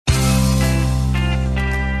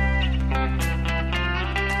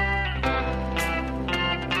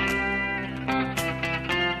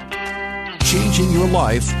changing your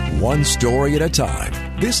life one story at a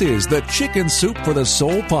time. This is the Chicken Soup for the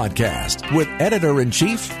Soul podcast with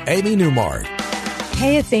Editor-in-Chief Amy Newmark.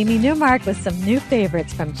 Hey, it's Amy Newmark with some new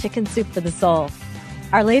favorites from Chicken Soup for the Soul.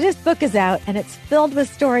 Our latest book is out, and it's filled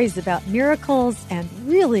with stories about miracles and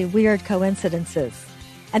really weird coincidences.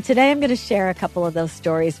 And today I'm going to share a couple of those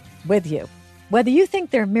stories with you. Whether you think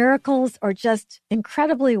they're miracles or just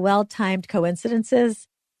incredibly well-timed coincidences,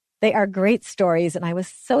 they are great stories, and I was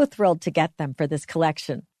so thrilled to get them for this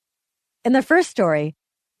collection. In the first story,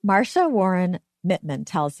 Marsha Warren Mittman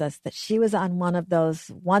tells us that she was on one of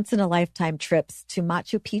those once-in-a-lifetime trips to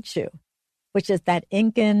Machu Picchu, which is that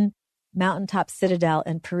Incan mountaintop citadel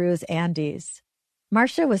in Peru's Andes.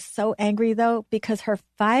 Marsha was so angry, though, because her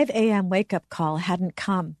 5 a.m. wake-up call hadn't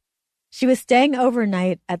come. She was staying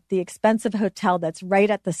overnight at the expensive hotel that's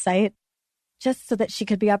right at the site, just so that she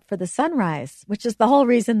could be up for the sunrise, which is the whole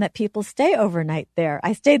reason that people stay overnight there.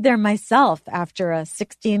 I stayed there myself after a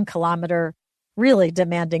 16-kilometer, really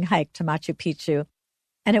demanding hike to Machu Picchu,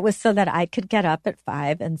 and it was so that I could get up at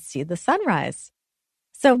 5 and see the sunrise.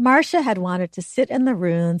 So Marsha had wanted to sit in the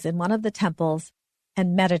ruins in one of the temples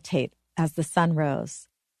and meditate as the sun rose.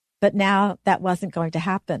 But now that wasn't going to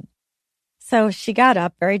happen. So she got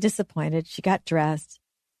up, very disappointed. She got dressed.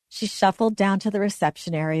 She shuffled down to the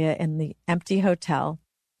reception area in the empty hotel.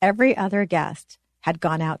 Every other guest had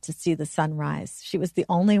gone out to see the sunrise. She was the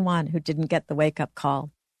only one who didn't get the wake-up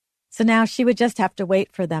call. So now she would just have to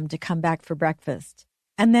wait for them to come back for breakfast.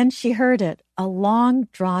 And then she heard it, a long,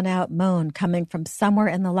 drawn-out moan coming from somewhere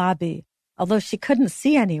in the lobby, although she couldn't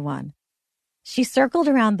see anyone. She circled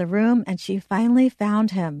around the room, and she finally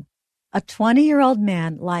found him, a 20-year-old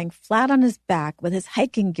man lying flat on his back with his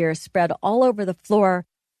hiking gear spread all over the floor.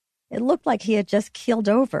 It looked like he had just keeled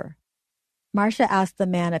over. Marsha asked the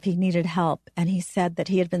man if he needed help, and he said that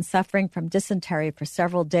he had been suffering from dysentery for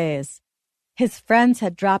several days. His friends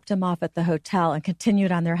had dropped him off at the hotel and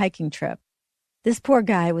continued on their hiking trip. This poor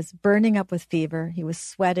guy was burning up with fever. He was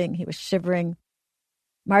sweating. He was shivering.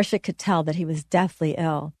 Marsha could tell that he was deathly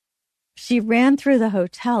ill. She ran through the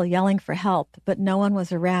hotel yelling for help, but no one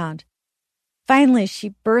was around. Finally,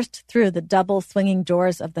 she burst through the double swinging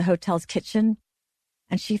doors of the hotel's kitchen,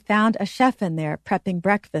 and she found a chef in there prepping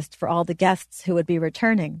breakfast for all the guests who would be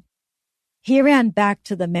returning. He ran back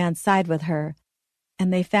to the man's side with her,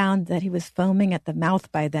 and they found that he was foaming at the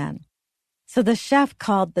mouth by then. So the chef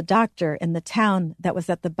called the doctor in the town that was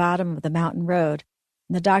at the bottom of the mountain road.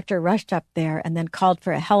 And the doctor rushed up there and then called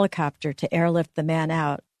for a helicopter to airlift the man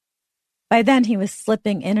out. By then, he was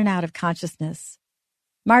slipping in and out of consciousness.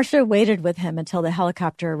 Marsha waited with him until the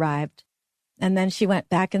helicopter arrived, and then she went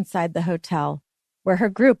back inside the hotel, where her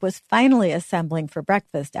group was finally assembling for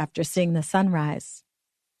breakfast after seeing the sunrise.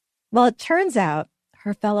 Well, it turns out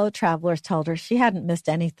her fellow travelers told her she hadn't missed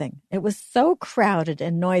anything. It was so crowded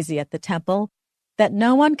and noisy at the temple that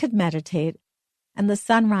no one could meditate, and the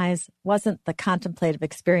sunrise wasn't the contemplative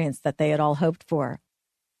experience that they had all hoped for.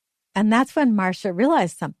 And that's when Marsha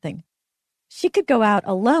realized something. She could go out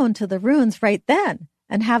alone to the ruins right then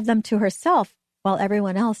and have them to herself while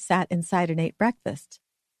everyone else sat inside and ate breakfast.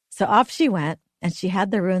 So off she went, and she had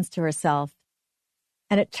the ruins to herself.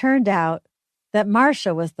 And it turned out that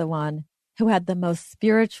Marsha was the one who had the most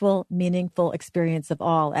spiritual, meaningful experience of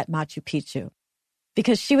all at Machu Picchu,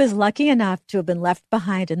 because she was lucky enough to have been left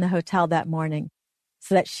behind in the hotel that morning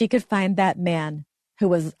so that she could find that man who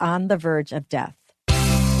was on the verge of death.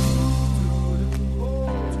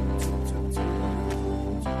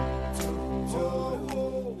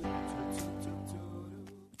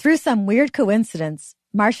 Through some weird coincidence,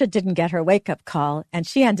 Marsha didn't get her wake-up call, and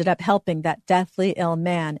she ended up helping that deathly ill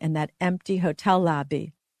man in that empty hotel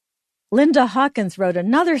lobby. Linda Hawkins wrote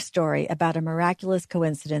another story about a miraculous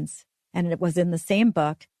coincidence, and it was in the same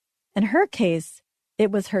book. In her case,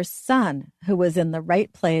 it was her son who was in the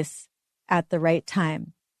right place at the right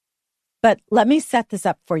time. But let me set this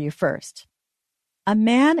up for you first. A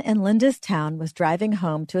man in Linda's town was driving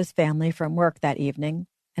home to his family from work that evening,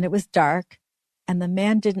 and it was dark, and the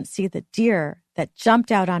man didn't see the deer that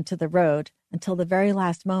jumped out onto the road until the very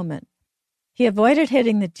last moment. He avoided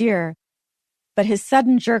hitting the deer, but his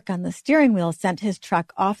sudden jerk on the steering wheel sent his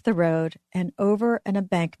truck off the road and over an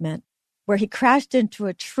embankment where he crashed into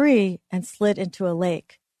a tree and slid into a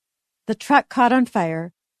lake. The truck caught on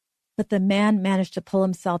fire, but the man managed to pull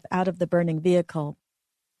himself out of the burning vehicle.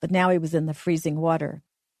 But now he was in the freezing water.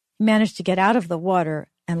 He managed to get out of the water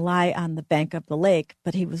and lie on the bank of the lake,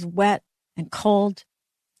 but he was wet and cold,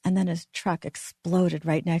 and then his truck exploded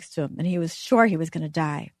right next to him, and he was sure he was going to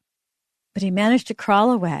die. But he managed to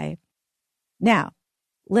crawl away. Now,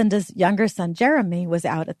 Linda's younger son, Jeremy, was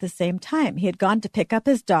out at the same time. He had gone to pick up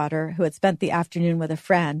his daughter, who had spent the afternoon with a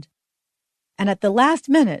friend. And at the last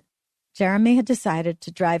minute, Jeremy had decided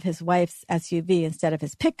to drive his wife's SUV instead of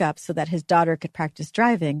his pickup so that his daughter could practice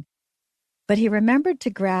driving. But he remembered to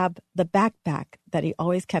grab the backpack that he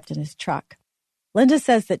always kept in his truck. Linda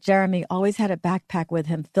says that Jeremy always had a backpack with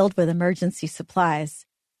him filled with emergency supplies.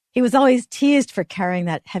 He was always teased for carrying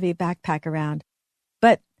that heavy backpack around,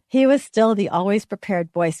 but he was still the always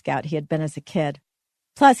prepared Boy Scout he had been as a kid.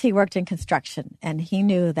 Plus, he worked in construction, and he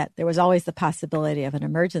knew that there was always the possibility of an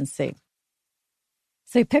emergency.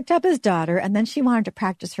 So he picked up his daughter, and then she wanted to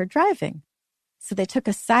practice her driving. So they took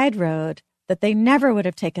a side road that they never would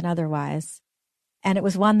have taken otherwise, and it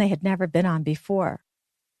was one they had never been on before.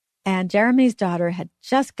 And Jeremy's daughter had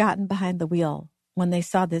just gotten behind the wheel when they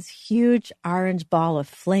saw this huge orange ball of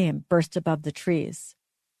flame burst above the trees.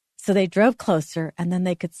 So they drove closer, and then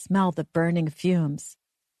they could smell the burning fumes.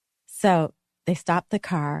 So they stopped the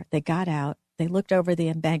car, they got out, they looked over the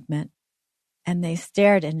embankment, and they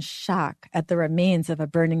stared in shock at the remains of a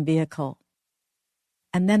burning vehicle.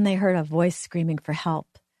 And then they heard a voice screaming for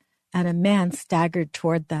help, and a man staggered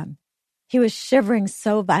toward them. He was shivering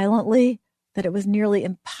so violently that it was nearly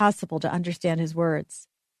impossible to understand his words.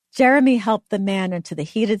 Jeremy helped the man into the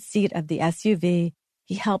heated seat of the SUV.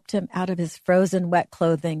 He helped him out of his frozen, wet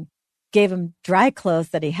clothing, gave him dry clothes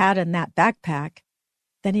that he had in that backpack.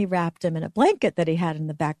 Then he wrapped him in a blanket that he had in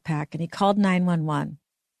the backpack, and he called 911.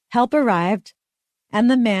 Help arrived,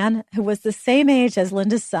 and the man, who was the same age as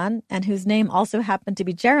Linda's son and whose name also happened to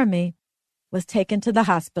be Jeremy, was taken to the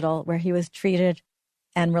hospital where he was treated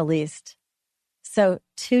and released. So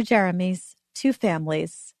 2 Jeremys, 2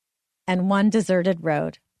 families, and 1 deserted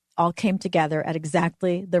road all came together at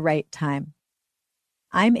exactly the right time.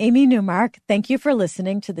 I'm Amy Newmark. Thank you for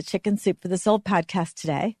listening to the Chicken Soup for the Soul podcast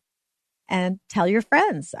today. And tell your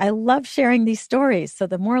friends. I love sharing these stories, so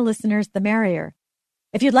the more listeners, the merrier.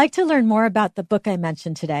 If you'd like to learn more about the book I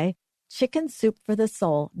mentioned today, Chicken Soup for the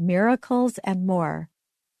Soul, Miracles and More,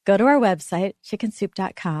 go to our website,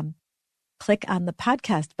 chickensoup.com. Click on the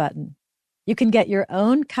podcast button. You can get your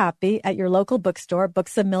own copy at your local bookstore,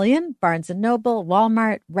 Books A Million, Barnes & Noble,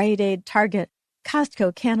 Walmart, Rite Aid, Target,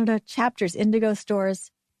 Costco Canada, Chapters Indigo stores,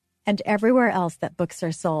 and everywhere else that books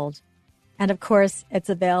are sold. And of course, it's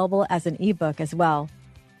available as an ebook as well.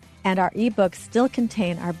 And our ebooks still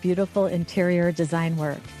contain our beautiful interior design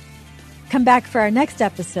work. Come back for our next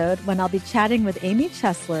episode when I'll be chatting with Amy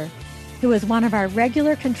Chesler, who is one of our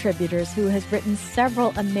regular contributors who has written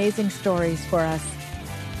several amazing stories for us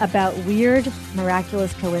about weird,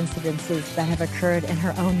 miraculous coincidences that have occurred in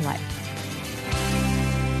her own life.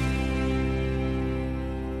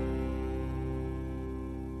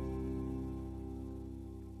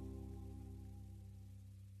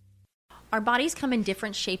 Our bodies come in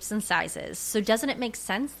different shapes and sizes, so doesn't it make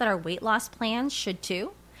sense that our weight loss plans should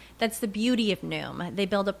too? That's the beauty of Noom. They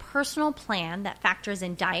build a personal plan that factors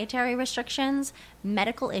in dietary restrictions,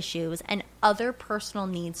 medical issues, and other personal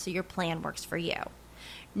needs so your plan works for you.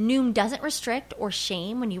 Noom doesn't restrict or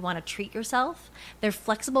shame when you want to treat yourself. Their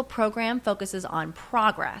flexible program focuses on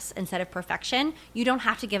progress instead of perfection. You don't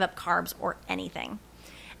have to give up carbs or anything.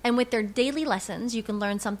 And with their daily lessons, you can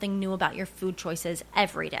learn something new about your food choices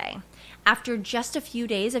every day. After just a few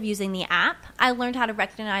days of using the app, I learned how to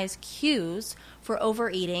recognize cues for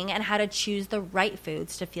overeating and how to choose the right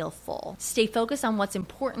foods to feel full. Stay focused on what's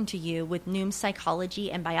important to you with Noom's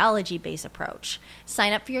psychology and biology-based approach.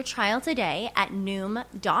 Sign up for your trial today at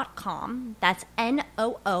Noom.com. That's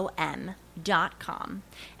Noom.com.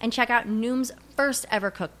 And check out Noom's first ever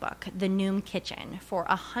cookbook, The Noom Kitchen, for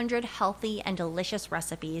 100 healthy and delicious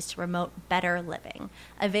recipes to promote better living.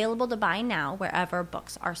 Available to buy now wherever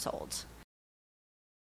books are sold.